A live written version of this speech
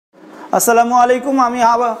আসসালামু আলাইকুম।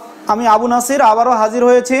 আমি আবু নাসির আবারও হাজির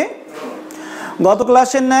হয়েছি গত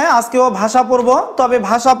ক্লাসের ন্যায় আজকেও ভাষা পড়ব। তবে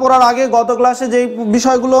ভাষা পড়ার আগে গত ক্লাসে যেই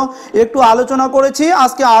বিষয়গুলো একটু আলোচনা করেছি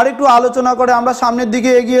আজকে আর একটু আলোচনা করে আমরা সামনের দিকে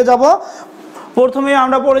এগিয়ে যাব। প্রথমে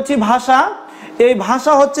আমরা পড়েছি ভাষা। এই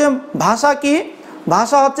ভাষা কি?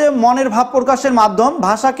 ভাষা হচ্ছে মনের ভাব প্রকাশের মাধ্যম।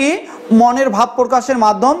 ভাষা কি? মনের ভাব প্রকাশের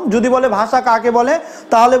মাধ্যম। যদি বলে ভাষা কাকে বলে,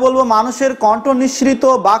 তাহলে বলবো মানুষের কণ্ঠ নিঃসৃত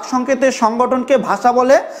বাক সংকেতের সংগঠনকে ভাষা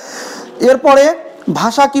বলে। এরপরে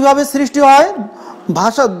ভাষা কিভাবে সৃষ্টি হয়?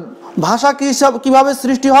 ভাষা কিভাবে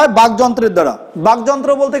সৃষ্টি হয়? বাকযন্ত্রের দ্বারা। বাকযন্ত্র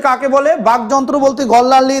বলতে কাকে বলে? বাকযন্ত্র বলতে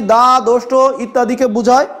গল্লালি, দাঁত, ওষ্ঠ ইত্যাদিকে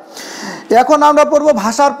বোঝায়। এখন আমরা পড়ব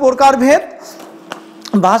ভাষার প্রকারভেদ।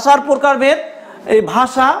 ভাষার প্রকারভেদ। এই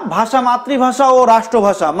ভাষা মাতৃভাষা ও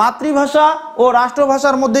রাষ্ট্রভাষা। মাতৃভাষা ও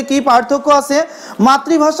রাষ্ট্রভাষার মধ্যে কি পার্থক্য আছে?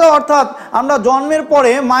 মাতৃভাষা অর্থাৎ আমরা জন্মের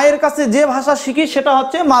পরে মায়ের কাছে যে ভাষা শিখি সেটা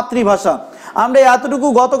হচ্ছে মাতৃভাষা। আমরা এতটুকু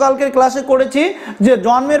গতকালকের ক্লাসে করেছি যে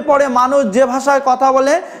জন্মের পরে মানুষ যে ভাষায় কথা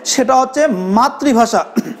বলে সেটা হচ্ছে মাতৃভাষা।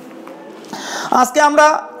 আজকে আমরা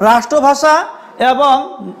রাষ্ট্রভাষা এবং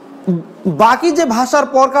বাকি যে ভাষার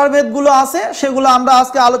প্রকারভেদগুলো আছে সেগুলো আমরা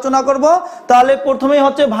আজকে আলোচনা করব। তাহলে প্রথমেই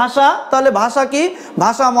হচ্ছে ভাষা। তাহলে ভাষা কি?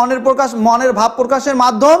 ভাষা মনের ভাব প্রকাশের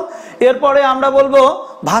মাধ্যম। এরপরে আমরা বলবো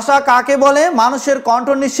ভাষা কাকে বলে? মানুষের কণ্ঠ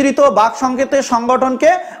নিঃসৃত বাক সংকেতের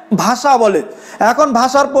সংগঠনকে ভাষা বলে। এখন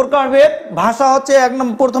ভাষার প্রকারভেদ। ভাষা হচ্ছে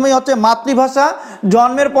প্রথমেই হচ্ছে মাতৃভাষা।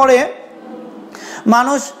 জন্মের পরে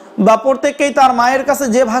মানুষ বা প্রত্যেককেই তার মায়ের কাছে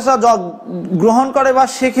যে ভাষা গ্রহণ করে বা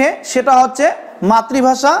শেখে সেটা হচ্ছে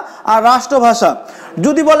মাতৃভাষা। আর রাষ্ট্রভাষা,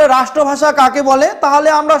 যদি বলে রাষ্ট্রভাষা কাকে বলে, তাহলে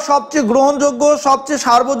আমরা সবচেয়ে গ্রহণযোগ্য, সবচেয়ে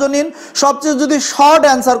সার্বজনীন, সবচেয়ে যদি শর্ট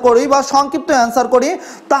অ্যান্সার করি বা সংক্ষিপ্ত অ্যান্সার করি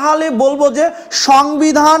তাহলে বলবো যে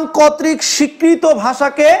সংবিধান কর্তৃক স্বীকৃত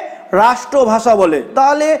ভাষাকে রাষ্ট্রভাষা বলে।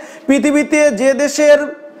 তাহলে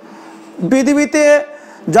পৃথিবীতে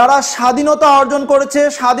যারা স্বাধীনতা অর্জন করেছে,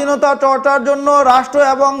 স্বাধীনতা চর্চার জন্য রাষ্ট্র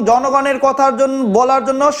এবং জনগণের কথার জন্য বলার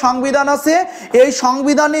জন্য সংবিধান আছে। এই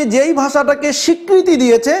সংবিধানে যেই ভাষাটাকে স্বীকৃতি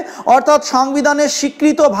দিয়েছে অর্থাৎ সংবিধানের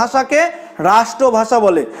স্বীকৃত ভাষাকে রাষ্ট্রভাষা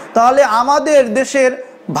বলে। তাহলে আমাদের দেশের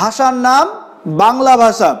ভাষার নাম বাংলা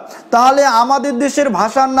ভাষা। তাহলে আমাদের দেশের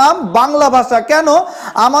ভাষার নাম বাংলা ভাষা কেন?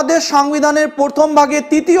 আমাদের সংবিধানের প্রথম ভাগে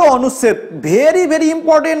 ৩য় অনুচ্ছেদ, very very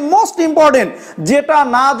important, most important, যেটা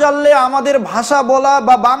না জানলে আমাদের ভাষা বলা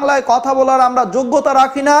বা বাংলায় কথা বলার আমরা যোগ্যতা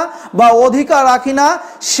রাখি না বা অধিকার রাখি না।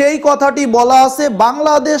 সেই কথাটি বলা আছে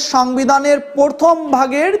বাংলাদেশ সংবিধানের প্রথম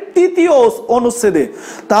ভাগের ৩য় অনুচ্ছেদে।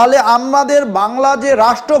 তাহলে আমাদের বাংলা যে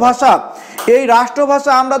রাষ্ট্রভাষা, এই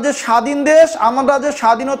রাষ্ট্রভাষা, আমরা যে স্বাধীন দেশ, আমরা যে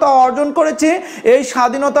স্বাধীনতা অর্জন করেছি, এই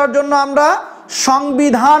স্বাধীনতার জন্য আমরা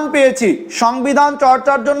সংবিধান পেয়েছি, সংবিধান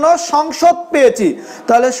চর্চার জন্য সংসদ পেয়েছি।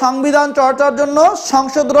 তাহলে সংবিধান চর্চার জন্য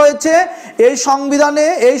সংসদ রয়েছে।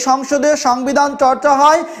 এই সংসদে সংবিধান চর্চা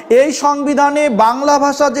হয়। এই সংবিধানে বাংলা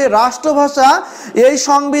ভাষা যে রাষ্ট্রভাষা, এই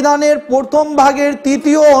সংবিধানের প্রথম ভাগের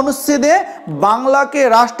 ৩য় অনুচ্ছেদে বাংলাকে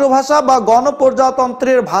রাষ্ট্রভাষা বা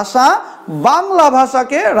গণপ্রজাতন্ত্রের ভাষা বাংলা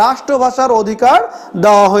ভাষাকে রাষ্ট্রভাষার অধিকার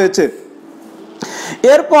দেওয়া হয়েছে।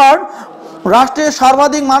 এরপর রাষ্ট্রের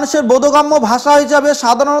সর্বাধিক মানুষের বোধগম্য ভাষা হিসাবে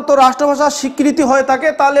সাধারণত রাষ্ট্রভাষার স্বীকৃতি হয়ে থাকে।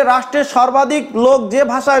 তাহলে রাষ্ট্রের সর্বাধিক লোক যে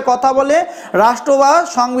ভাষায় কথা বলে, রাষ্ট্র বা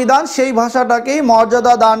সংবিধান সেই ভাষাটাকেই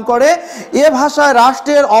মর্যাদা দান করে। এ ভাষায়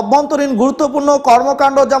রাষ্ট্রের অভ্যন্তরীণ গুরুত্বপূর্ণ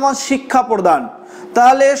কর্মকাণ্ড যেমন শিক্ষা প্রদান।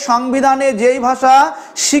 তাহলে সংবিধানে যেই ভাষা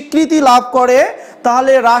স্বীকৃতি লাভ করে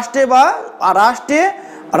তাহলে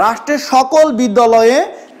রাষ্ট্রের সকল বিদ্যালয়ে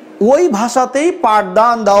ওই ভাষাতেই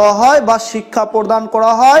পাঠদান দেওয়া হয় বা শিক্ষা প্রদান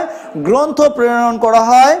করা হয়, গ্রন্থ প্রেরণ করা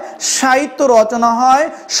হয়, সাহিত্য রচনা হয়,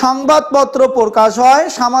 সংবাদপত্র প্রকাশ হয়,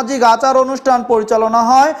 সামাজিক আচার অনুষ্ঠান পরিচালনা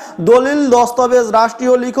হয়, দলিল দস্তাবেজ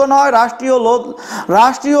রাষ্ট্রীয় লিখন হয়,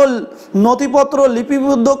 রাষ্ট্রীয় নথিপত্র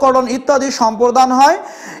লিপিবদ্ধকরণ ইত্যাদি সম্প্রদান হয়।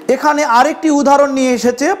 এখানে আরেকটি উদাহরণ নিয়ে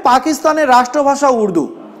এসেছে, পাকিস্তানের রাষ্ট্রভাষা উর্দু।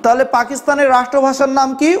 তাহলে পাকিস্তানের রাষ্ট্রভাষার নাম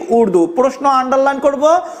কি? উর্দু। প্রশ্ন আন্ডারলাইন করব,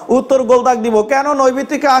 উত্তর গোলদাগ দিব। কেন?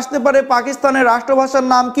 নৈবিত্তিকে আসতে পারে পাকিস্তানের রাষ্ট্রভাষার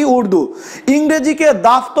নাম কি? উর্দু। ইংরেজিকে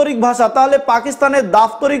দাপ্তরিক ভাষা, তাহলে পাকিস্তানের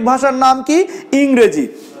দাপ্তরিক ভাষার নাম কি? ইংরেজি।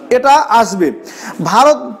 এটা আসবে।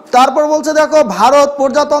 তারপর বলছে দেখো, ভারত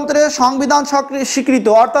প্রজাতন্ত্রের সংবিধান স্বীকৃত,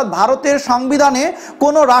 অর্থাৎ ভারতের সংবিধানে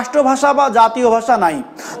কোনো রাষ্ট্রভাষা বা জাতীয় ভাষা নাই।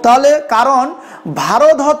 তাহলে কারণ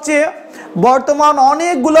ভারত হচ্ছে বর্তমান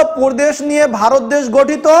অনেকগুলো প্রদেশ নিয়ে ভারত দেশ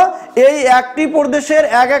গঠিত। এই একটি প্রদেশের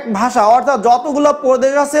এক ভাষা, অর্থাৎ যতগুলো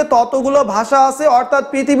প্রদেশ আছে ততগুলো ভাষা আছে। অর্থাৎ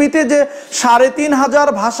পৃথিবীতে যে ৩৫০০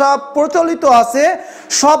 ভাষা প্রচলিত আছে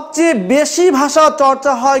সবচেয়ে বেশি ভাষা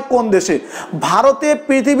চর্চা হয় কোন দেশে? ভারতে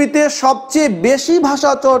পৃথিবীতে সবচেয়ে বেশি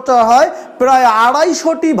ভাষা চর্চা হয়, প্রায়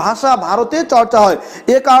 250টি ভাষা ভারতে চর্চা হয়।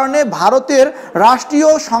 এ কারণে ভারতের রাষ্ট্রীয়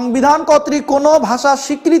সংবিধান কর্তৃক কোনো ভাষা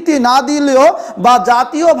স্বীকৃতি না দিলেও বা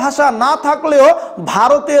জাতীয় ভাষা না থাকলেও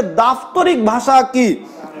ভারতের দাপ্তরিক ভাষা কি?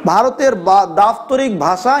 ভারতের দাপ্তরিক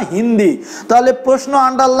ভাষা হিন্দি। তাহলে প্রশ্ন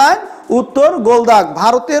আন্ডারলাইন, উত্তর গোলদাগ।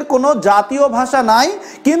 ভারতের কোনো জাতীয় ভাষা নাই,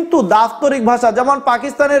 কিন্তু দাপ্তরিক ভাষা, যেমন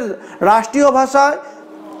পাকিস্তানের রাষ্ট্রীয় ভাষা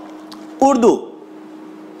উর্দু,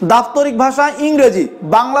 দাপ্তরিক ভাষা ইংরেজি।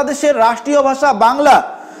 বাংলাদেশের রাষ্ট্রীয় ভাষা বাংলা,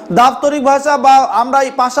 দাপ্তরিক ভাষা বা আমরা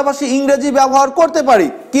পাশাপাশি ইংরেজি ব্যবহার করতে পারি।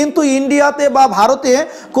 কিন্তু ইন্ডিয়াতে বা ভারতে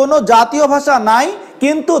কোনো জাতীয় ভাষা নাই,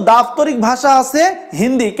 কিন্তু দাপ্তরিক ভাষা আছে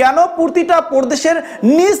হিন্দি। কেন? প্রতিটা প্রদেশের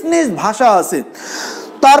নিজ নিজ ভাষা আছে।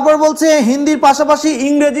 তারপর বলছে হিন্দির পাশাপাশি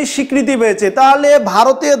ইংরেজি স্বীকৃতি পেয়েছে। তাহলে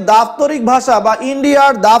ভারতের দাপ্তরিক ভাষা বা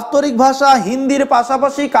ইন্ডিয়ার দাপ্তরিক ভাষা হিন্দির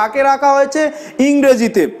পাশাপাশি কাকে রাখা হয়েছে?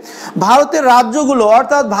 ইংরেজিতে। ভারতের রাজ্যগুলো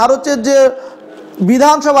অর্থাৎ ভারতের যে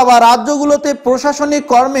বিধানসভা বা রাজ্যগুলোতে প্রশাসনিক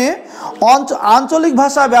কর্মে আঞ্চলিক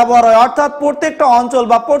ভাষা ব্যবহার হয়, অর্থাৎ প্রত্যেকটা অঞ্চল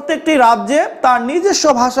বা প্রত্যেকটি রাজ্যে তার নিজস্ব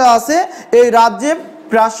ভাষা আছে। এই রাজ্যের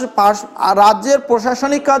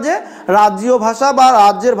প্রশাসনিক কাজে রাজ্যীয় ভাষা বা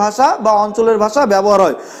রাজ্যের ভাষা বা অঞ্চলের ভাষা ব্যবহার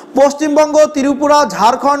হয়। পশ্চিমবঙ্গ, ত্রিপুরা,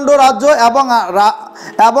 ঝাড়খণ্ড রাজ্য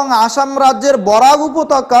এবং আসাম রাজ্যের বরাক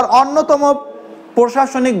উপত্যকার অন্যতম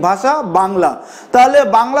প্রশাসনিক ভাষা বাংলা। তাহলে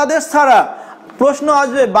বাংলাদেশ ছাড়া, প্রশ্ন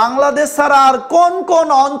আসবে বাংলাদেশ ছাড়া আর কোন কোন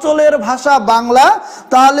অঞ্চলের ভাষা বাংলা?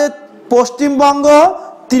 তাহলে পশ্চিমবঙ্গ,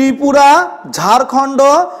 ত্রিপুরা, ঝাড়খণ্ড,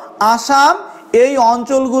 আসাম, এই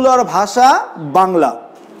অঞ্চলগুলোর ভাষা বাংলা।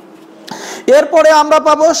 এরপরে আমরা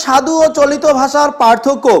পাবো সাধু ও চলিত ভাষার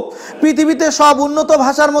পার্থক্য। পৃথিবীতে সব উন্নত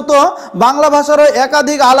ভাষার মতো বাংলা ভাষারও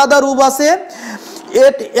একাধিক আলাদা রূপ আছে।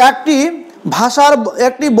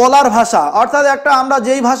 একটি বলার ভাষা, অর্থাৎ একটা আমরা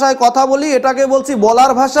যেই ভাষায় কথা বলি এটাকে বলছি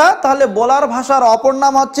বলার ভাষা। তাহলে বলার ভাষার অপর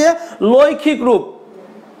নাম হচ্ছে লৈখিক রূপ।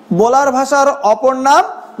 বলার ভাষার অপর নাম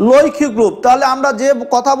লৈখিক রূপ। তাহলে আমরা যে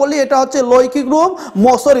কথা বলি এটা হচ্ছে লৈখিক রূপ।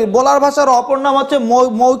 বলার ভাষার অপর নাম হচ্ছে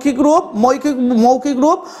মৌখিক রূপ। মৌখিক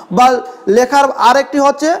রূপ বা লেখার আরেকটি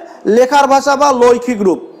হচ্ছে লেখার ভাষা বা লৈখিক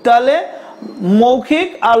রূপ। তাহলে মৌখিক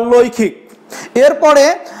আর লৈখিক। এরপরে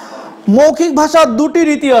মৌখিক ভাষার দুটি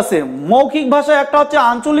রীতি আছে। মৌখিক ভাষা একটা হচ্ছে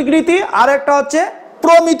আঞ্চলিক রীতি আর একটা হচ্ছে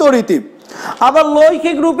প্রমিত রীতি। আবার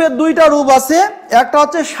লৈখিক রূপের দুইটা রূপ আছে, একটা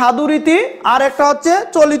হচ্ছে সাধু রীতি আর একটা হচ্ছে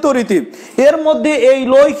চলিত রীতি। এর মধ্যে এই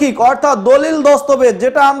লৈখিক অর্থাৎ দলিল দস্তবেজ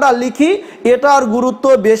যেটা আমরা লিখি এটার গুরুত্ব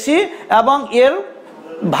বেশি এবং এর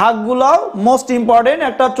ভাগগুলোও মোস্ট ইম্পর্টেন্ট।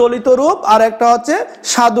 একটা চলিত রূপ আর একটা হচ্ছে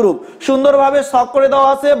সাধু রূপ। সুন্দরভাবে ছক করে দেওয়া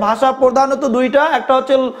আছে। ভাষা প্রধানত দুইটা, একটা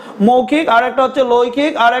হচ্ছে মৌখিক আর একটা হচ্ছে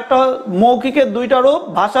লৈখিক। আর একটা মৌখিকের দুইটা রূপ,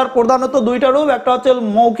 ভাষার প্রধানত দুইটা রূপ, একটা হচ্ছে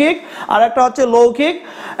মৌখিক আর একটা হচ্ছে লৌকিক।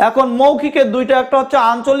 এখন মৌখিকের দুইটা, একটা হচ্ছে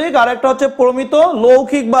আঞ্চলিক আর একটা হচ্ছে প্রমিত।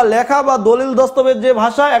 লৌকিক বা লেখা বা দলিল দস্তবেজ যে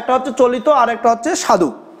ভাষা, একটা হচ্ছে চলিত আর একটা হচ্ছে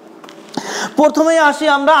সাধু। প্রথমেই আসি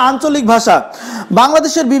আমরা আঞ্চলিক ভাষা।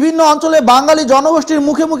 বাংলাদেশের বিভিন্ন অঞ্চলে বাঙালি জনগোষ্ঠীর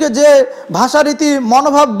মুখে মুখে যে ভাষা রীতি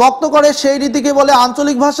মনোভাব ব্যক্ত করে সেই রীতিকে বলে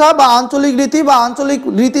আঞ্চলিক ভাষা বা আঞ্চলিক রীতি বা আঞ্চলিক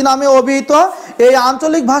রীতি নামে অভিহিত। এই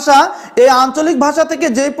আঞ্চলিক ভাষা থেকে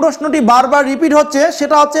যে প্রশ্নটি বারবার রিপিট হচ্ছে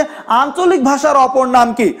সেটা হচ্ছে আঞ্চলিক ভাষার অপর নাম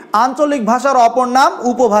কি? আঞ্চলিক ভাষার অপর নাম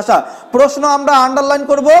উপভাষা। প্রশ্ন আমরা আন্ডারলাইন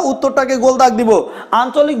করব, উত্তরটাকে গোল দাগ দিব।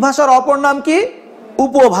 আঞ্চলিক ভাষার অপর নাম কি?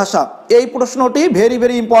 উপভাষা। এই প্রশ্নটি ভেরি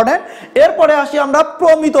ভেরি ইম্পর্টেন্ট। এরপরে আসি আমরা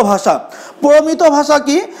প্রমিত ভাষা। প্রমিত ভাষা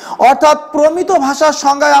কি? অর্থাৎ প্রমিত ভাষার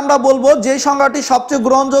সংজ্ঞায় আমরা বলবো, যে সংজ্ঞাটি সবচেয়ে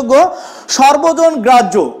গ্রহণযোগ্য, সর্বজন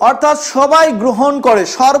গ্রাহ্য, অর্থাৎ সবাই গ্রহণ করে।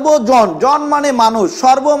 সর্বজন, জন মানে মানুষ,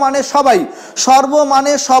 সর্ব মানে সবাই, সর্ব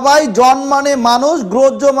মানে সবাই, জন মানে মানুষ,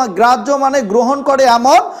 গ্রাহ্য মানে গ্রহণ করে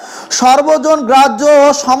এমন, সর্বজন গ্রাহ্য ও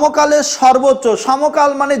সমকালের সর্বোচ্চ। সমকাল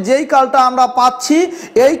মানে যেই কালটা আমরা পাচ্ছি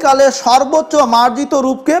এই কালের সর্বোচ্চ মার্জিত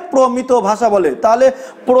রূপকে প্রমিত ভাষা বলে। তাহলে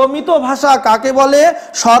প্রমিত ভাষা কাকে বলে?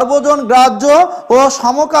 সর্বজন গ্রাহ্য ও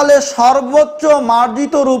সমকালের সর্বোচ্চ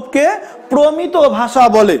মার্জিত রূপকে প্রমিত ভাষা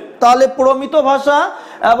বলে। তাহলে প্রমিত ভাষা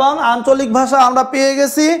এবং আঞ্চলিক ভাষা আমরা পেয়ে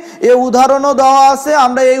গেছি। এই উদাহরণও দেওয়া আছে,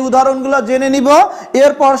 আমরা এই উদাহরণগুলো জেনে নিব।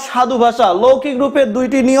 এরপর সাধু ভাষা। লৌকিক রূপের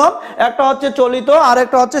দুইটি নিয়ম, একটা হচ্ছে চলিত আর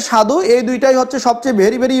একটা হচ্ছে সাধু। এই দুইটাই হচ্ছে সবচেয়ে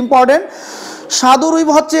ভেরি ভেরি ইম্পর্টেন্ট। সাধু রূপ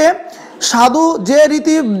হচ্ছে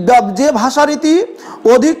যে ভাষা রীতি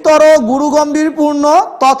অধিকতর গুরুগম্ভীরপূর্ণ,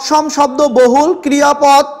 তৎসম শব্দ বহুল,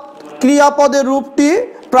 ক্রিয়াপদের রূপটি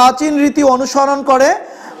প্রাচীন রীতি অনুসরণ করে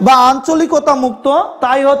বা আঞ্চলিকতা মুক্ত,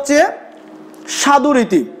 তাই হচ্ছে সাধু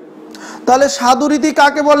রীতি। তাহলে সাধু রীতি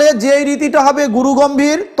কাকে বলে? যে রীতিটা হবে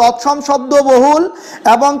গুরুগম্ভীর, তৎসম শব্দ বহুল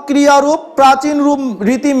এবং ক্রিয়ারূপ প্রাচীন রূপ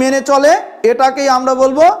রীতি মেনে চলে, এটাকেই আমরা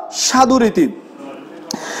বলবো সাধু রীতি।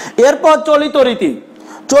 এরপর চলিত রীতি।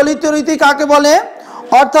 চলিত রীতি কাকে বলে?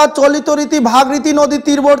 অর্থাৎ চলিত রীতি ভাগীরথী নদীর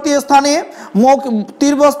তীরবর্তী স্থানে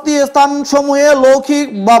তীরবর্তী স্থানসমূহে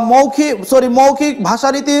মৌখিক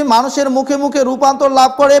ভাষারীতি মানুষের মুখে মুখে রূপান্তর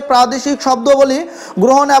লাভ করে প্রাদেশিক শব্দবলী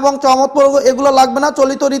গ্রহণ এবং চমৎপ্রয়োগ, এগুলো লাগবে না।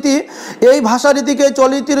 চলিত রীতি, এই ভাষারীতিকে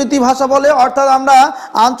চলিত রীতি ভাষা বলে। অর্থাৎ আমরা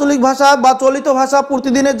আঞ্চলিক ভাষা বা চলিত ভাষা,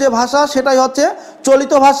 প্রতিদিনের যে ভাষা, সেটাই হচ্ছে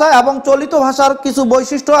চলিত ভাষা। এবং চলিত ভাষার কিছু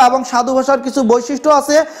বৈশিষ্ট্য এবং সাধু ভাষার কিছু বৈশিষ্ট্য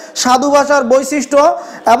আছে। সাধু ভাষার বৈশিষ্ট্য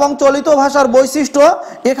এবং চলিত ভাষার বৈশিষ্ট্য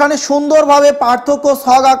এখানে সুন্দরভাবে পার্থক্য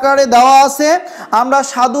ছক আকারে দেওয়া আছে। আমরা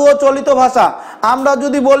সাধু ও চলিত ভাষা, আমরা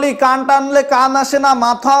যদি বলি কান টানলে কান আসে না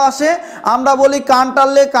মাথা আসে, আমরা বলি কান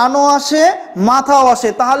টানলে কানও আসে মাথাও আসে।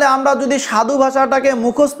 তাহলে আমরা যদি সাধু ভাষাটাকে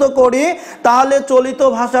মুখস্থ করি তাহলে চলিত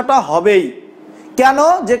ভাষাটা হবেই। কেন?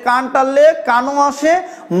 যে কান টানলে কানও আসে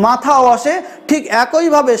মাথাও আসে। ঠিক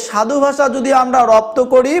একইভাবে সাধু ভাষা যদি আমরা রপ্ত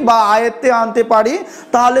করি বা আয়ত্তে আনতে পারি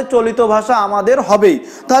তাহলে চলিত ভাষা আমাদের হবেই।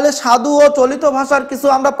 তাহলে সাধু ও চলিত ভাষার কিছু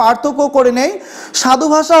আমরা পার্থক্য করে নেই। সাধু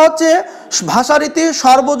ভাষা হচ্ছে ভাষারীতি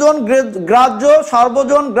সর্বজন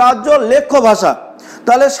গ্রাহ্য লেখ্য ভাষা।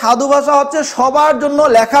 তাহলে সাধু ভাষা হচ্ছে সবার জন্য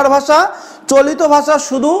লেখার ভাষা, চলিত ভাষা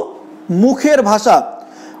শুধু মুখের ভাষা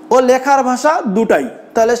ও লেখার ভাষা দুটাই।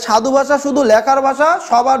 তাহলে সাধু ভাষা শুধু লেখার ভাষা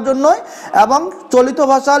সবার জন্যই, এবং চলিত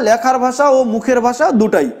ভাষা লেখার ভাষা ও মুখের ভাষা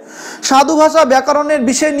দুটাই। সাধু ভাষা ব্যাকরণের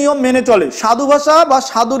বিশেষ নিয়ম মেনে চলে। সাধু ভাষা বা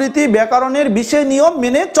সাধু রীতি ব্যাকরণের বিশেষ নিয়ম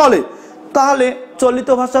মেনে চলে, তাহলে চলিত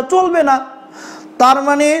ভাষা চলবে না। তার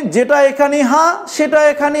মানে যেটা এখানে হা সেটা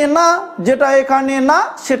এখানে না, যেটা এখানে না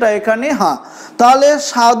সেটা এখানে হা। তাহলে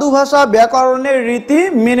সাধু ভাষা ব্যাকরণের রীতি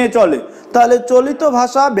মেনে চলে, তাহলে চলিত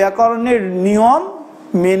ভাষা ব্যাকরণের নিয়ম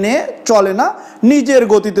মেনে চলে না, নিজের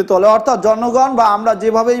গতিতে চলে। অর্থাৎ জনগণ বা আমরা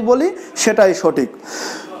যেভাবেই বলি সেটাই সঠিক।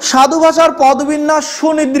 সাধু ভাষার পদবিন্যাস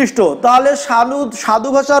সুনির্দিষ্ট। তাহলে সাধু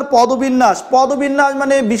ভাষার পদবিন্যাস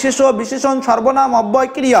মানে বিশেষণ সর্বনাম অব্যয়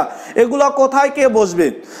ক্রিয়া এগুলো কোথায় কে বসবে?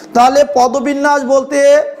 তাহলে পদবিন্যাস বলতে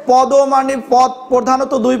পদ মানে পদ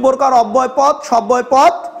প্রধানত দুই প্রকার, অব্যয় পদ সব্যয়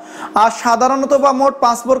পদ। আর সাধারণত বা মোট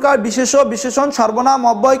 5 প্রকার বিশেষণ সর্বনাম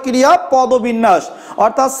অব্যয় ক্রিয়া পদবিন্যাস,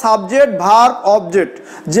 অর্থাৎ সাবজেক্ট ভার্ব অবজেক্ট,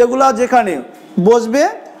 যেগুলা যেখানে বসবে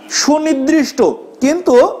সুনির্দিষ্ট।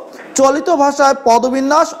 কিন্তু চলিত ভাষায়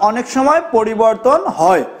পদবিন্যাস অনেক সময় পরিবর্তন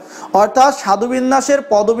হয়, অর্থাৎ সাধুবিন্যাসের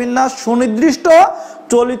পদবিন্যাস সুনির্দিষ্ট,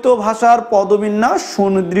 চলিত ভাষার পদবিন্যাস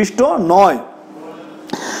সুনির্দিষ্ট নয়।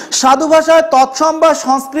 সাধু ভাষায় তৎসম বা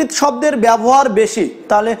সংস্কৃত শব্দের ব্যবহার বেশি।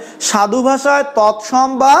 তাহলে সাধু ভাষায় তৎসম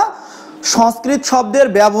বা সংস্কৃত শব্দের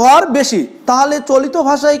ব্যবহার বেশি, তাহলে চলিত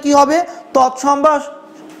ভাষায় কি হবে? তৎসম বা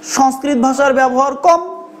সংস্কৃত ভাষার ব্যবহার কম।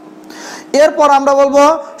 এরপর আমরা বলবো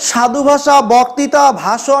সাধু ভাষা বক্তৃতা,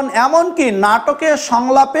 ভাষণ, এমনকি নাটকের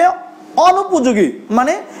সংলাপে অনুপযোগী।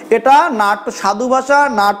 মানে এটা সাধু ভাষা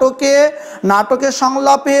নাটকের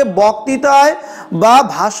সংলাপে, বক্তৃতায় বা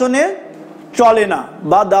ভাষণে চলে না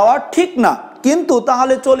বা দেওয়া ঠিক না। কিন্তু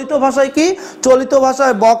তাহলে চলিত ভাষায় কি? চলিত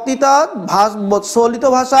ভাষায়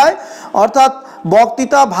অর্থাৎ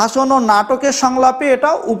বক্তৃতা, ভাষণ ও নাটকের সংলাপে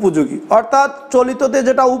এটা উপযোগী। অর্থাৎ চলিততে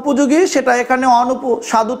যেটা উপযোগী সেটা এখানে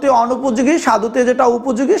সাধুতে অনুপযোগী, সাধুতে যেটা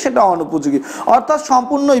উপযোগী সেটা অনুপযোগী, অর্থাৎ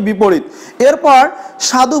সম্পূর্ণই বিপরীত। এরপর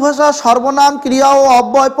সাধু ভাষা সর্বনাম ক্রিয়া ও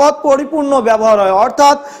অব্যয় পদ পরিপূর্ণ ব্যবহার হয়।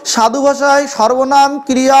 অর্থাৎ সাধু ভাষায় সর্বনাম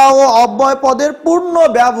ক্রিয়া ও অব্যয় পদের পূর্ণ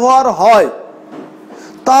ব্যবহার হয়।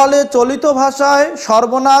 তাহলে চলিত ভাষায়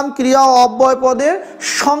সর্বনাম ক্রিয়া ও অব্যয় পদের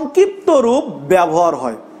সংক্ষিপ্ত রূপ ব্যবহার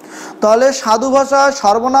হয়। তাহলে সাধু ভাষায়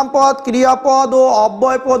সর্বনাম পদ, ক্রিয়াপদ ও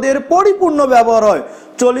অব্যয় পদের পরিপূর্ণ ব্যবহার হয়,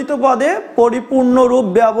 চলিত পদে পরিপূর্ণ রূপ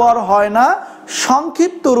ব্যবহার হয় না,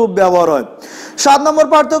 সংক্ষিপ্ত রূপ ব্যবহার হয়। 7 নম্বর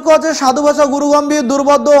পার্থক্য হচ্ছে সাধু ভাষা গুরুগম্ভীর,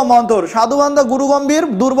 দুর্বোধ্য ও মন্থর। সাধু ভাষা গুরুগম্ভীর,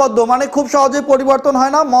 দুর্বোধ্য মানে খুব সহজে পরিবর্তন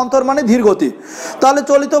হয় না, মন্থর মানে ধীরগতি। তাহলে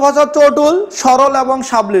চলিত ভাষা চটুল, সরল এবং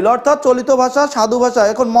সাবলীল। অর্থাৎ চলিত ভাষা সাধু ভাষা,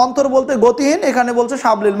 এখন মন্থর বলতে গতিহীন, এখানে বলছে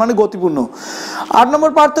সাবলীল মানে গতিপূর্ণ। 8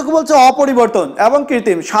 নম্বর পার্থক্য বলছে অপরিবর্তন এবং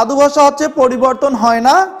কৃত্রিম। সাধু ভাষা হচ্ছে পরিবর্তন হয়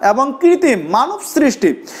না এবং কৃত্রিম, মানব সৃষ্টি।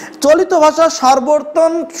 চলিত ভাষা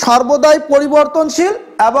সর্বদাই পরিবর্তনশীল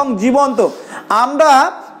এবং জীবন্ত। আমরা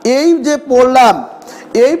এই যে পড়লাম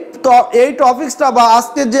এই টপিকসটা বা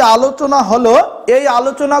আজকের যে আলোচনা হলো, এই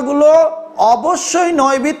আলোচনাগুলো অবশ্যই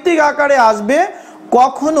নৈবিত্তিক আকারে আসবে,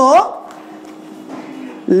 কখনো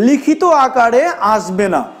লিখিত আকারে আসবে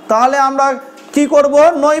না। তাহলে আমরা কি করব?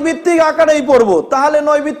 নৈবিত্তিক আকারেই পড়ব। তাহলে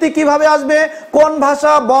নৈবিত্তিক কিভাবে আসবে? কোন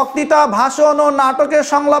ভাষা বক্তৃতা, ভাষণ ও নাটকের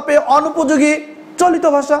সংলাপে অনুপযোগী? চলিত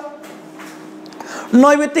ভাষা।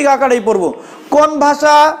 নৈবিত্তিক আকারেই পড়ব। কোন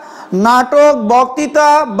ভাষা নাটক, বক্তৃতা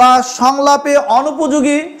বা সংলাপে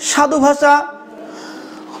অনুপযোগী? সাধু ভাষা।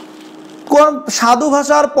 কোন সাধু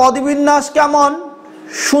ভাষার পদবিন্যাস কেমন?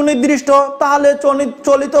 সুনির্দিষ্ট। তাহলে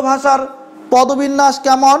চলিত ভাষার পদবিন্যাস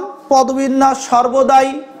কেমন? পদবিন্যাস সর্বদাই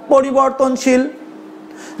পরিবর্তনশীল।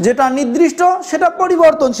 যেটা নির্দিষ্ট সেটা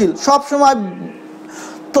পরিবর্তনশীল সব সময়।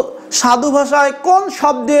 তো সাধু ভাষায় কোন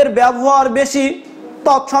শব্দের ব্যবহার বেশি?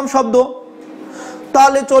 তৎসম শব্দ।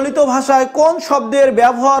 তাহলে চলিত ভাষায় কোন শব্দের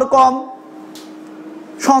ব্যবহার কম?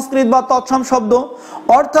 সংস্কৃত বা তৎসম শব্দ।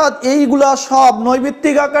 অর্থাৎ এইগুলা সব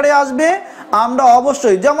নৈবিত্তিক আকারে আসবে। আমরা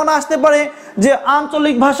অবশ্যই যেমন আসতে পারে যে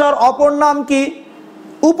আঞ্চলিক ভাষার অপর নাম কি?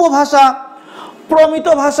 উপভাষা। প্রমিত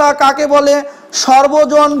ভাষা কাকে বলে?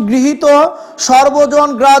 সর্বজন গৃহীত, সর্বজন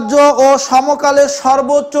গ্রাহ্য ও সমকালের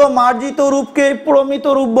সর্বোচ্চ মার্জিত রূপকে প্রমিত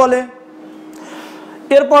রূপ বলে।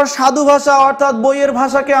 এরপর সাধু ভাষা অর্থাৎ বইয়ের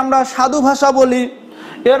ভাষাকে আমরা সাধু ভাষা বলি।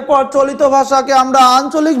 এরপর চলিত ভাষাকে আমরা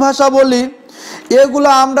আঞ্চলিক ভাষা বলি। এগুলো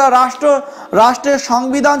আমরা রাষ্ট্রের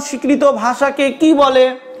সংবিধান স্বীকৃত ভাষাকে কি বলে?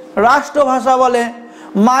 রাষ্ট্রভাষা বলে।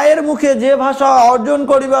 মায়ের মুখে যে ভাষা অর্জন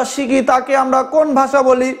করি বা শিখি তাকে আমরা কোন ভাষা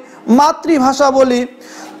বলি? মাতৃভাষা বলি।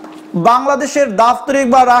 বাংলাদেশের দাপ্তরিক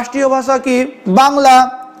বা রাষ্ট্রীয় ভাষা কি? বাংলা।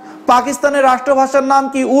 পাকিস্তানের রাষ্ট্রভাষার নাম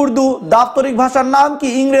কি? উর্দু। দাপ্তরিক ভাষার নাম কি?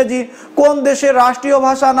 ইংরেজি। কোন দেশের রাষ্ট্রীয়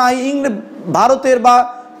ভাষা নাই? ভারতের বা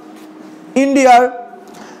ইন্ডিয়ার।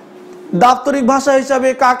 দাপ্তরিক ভাষা হিসাবে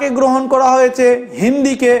কাকে গ্রহণ করা হয়েছে?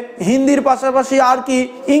 হিন্দিকে। হিন্দির পাশাপাশি আর কি?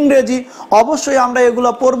 ইংরেজি। অবশ্যই আমরা এগুলো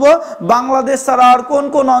পড়ব। বাংলাদেশ ছাড়া আর কোন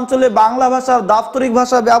কোন অঞ্চলে বাংলা ভাষার দাপ্তরিক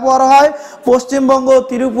ভাষা ব্যবহার হয়? পশ্চিমবঙ্গ,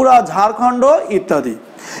 ত্রিপুরা, ঝাড়খণ্ড ইত্যাদি।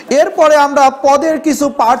 এরপরে আমরা পদের কিছু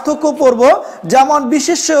পার্থক্য পড়ব। যেমন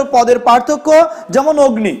বিশেষ্য পদের পার্থক্য, যেমন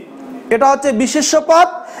অগ্নি, এটা হচ্ছে বিশেষ্য পদ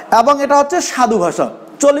এবং এটা হচ্ছে সাধু ভাষা।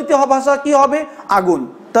 চলিত ভাষা কি হবে? আগুন।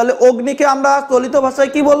 তাহলে অগ্নিকে আমরা চলিত ভাষায়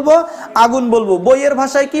কি বলবো? আগুন বলবো। বইয়ের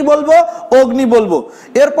ভাষায় কি বলবো? অগ্নি বলবো।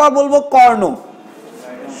 এরপর বলবো কর্ণ,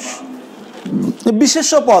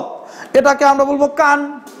 বিশেষ্য পদ, এটাকে আমরা বলবো কান।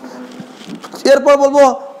 এরপর বলবো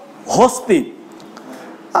হস্তি,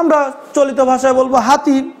 আমরা চলিত ভাষায় বলবো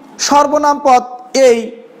হাতি। সর্বনাম পদ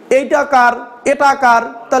এইটা কার, এটা কার,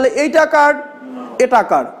 তাহলে এইটা কার, এটা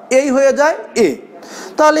কার, এই হয়ে যায় এ।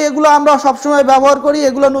 তাহলে এগুলো আমরা সবসময় ব্যবহার করি।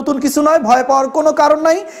 এগুলো নতুন কিছু নয়, ভয় পাওয়ার কোনো কারণ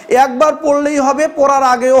নাই। একবার পড়লেই হবে, পড়ার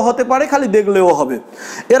আগেও হতে পারে, খালি দেখলেও হবে।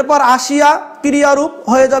 এরপর আসিয়া ক্রিয়ারূপ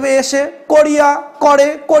হয়ে যাবে এসে। করিয়া করে,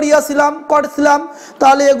 করিয়াছিলাম, করেছিলাম।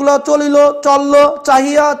 তাহলে এগুলো চলিল, চলল,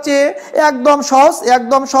 চাহিয়া, চেয়ে। একদম সহজ,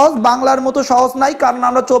 একদম সহজ। বাংলার মতো সহজ নাই, কারণ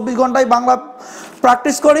আমরা 24 ঘন্টায় বাংলা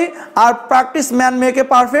প্র্যাকটিস করি। আর প্র্যাকটিস ম্যান মেকে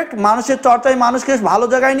পারফেক্ট। মানুষের চর্চায় মানুষকে ভালো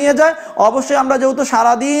জায়গায় নিয়ে যায়। অবশ্যই আমরা যেহেতু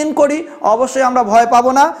সারাদিন করি, অবশ্যই আমরা ভয়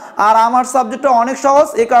পাবো না। আর আমার সাবজেক্টটা অনেক সহজ,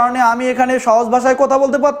 এ কারণে আমি এখানে সহজ ভাষায় কথা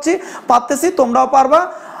বলতে পারতেছি। তোমরাও পারবা।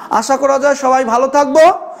 আশা করা যায় সবাই ভালো থাকবো,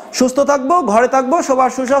 সুস্থ থাকবো, ঘরে থাকবো।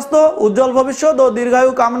 সবার সুস্বাস্থ্য, উজ্জ্বল ভবিষ্যৎ ও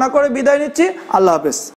দীর্ঘায়ু কামনা করে বিদায় নিচ্ছি। আল্লাহ হাফেজ।